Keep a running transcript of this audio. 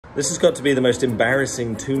This has got to be the most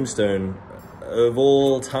embarrassing tombstone of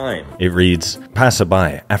all time. It reads,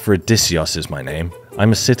 "Passerby, Aphrodisios is my name.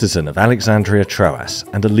 I'm a citizen of Alexandria Troas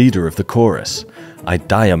and a leader of the chorus. I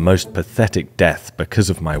die a most pathetic death because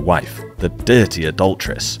of my wife, the dirty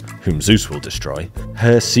adulteress, whom Zeus will destroy.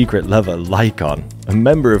 Her secret lover, Lycon, a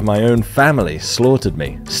member of my own family, slaughtered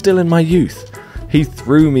me, still in my youth. He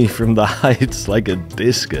threw me from the heights like a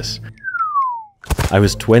discus. I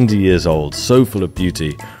was 20 years old, so full of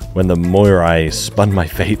beauty, when the Moirai spun my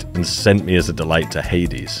fate and sent me as a delight to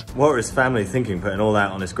Hades." What were his family thinking putting all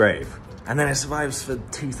that on his grave? And then it survives for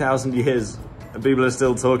 2,000 years and people are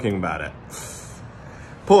still talking about it.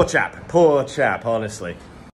 Poor chap, honestly.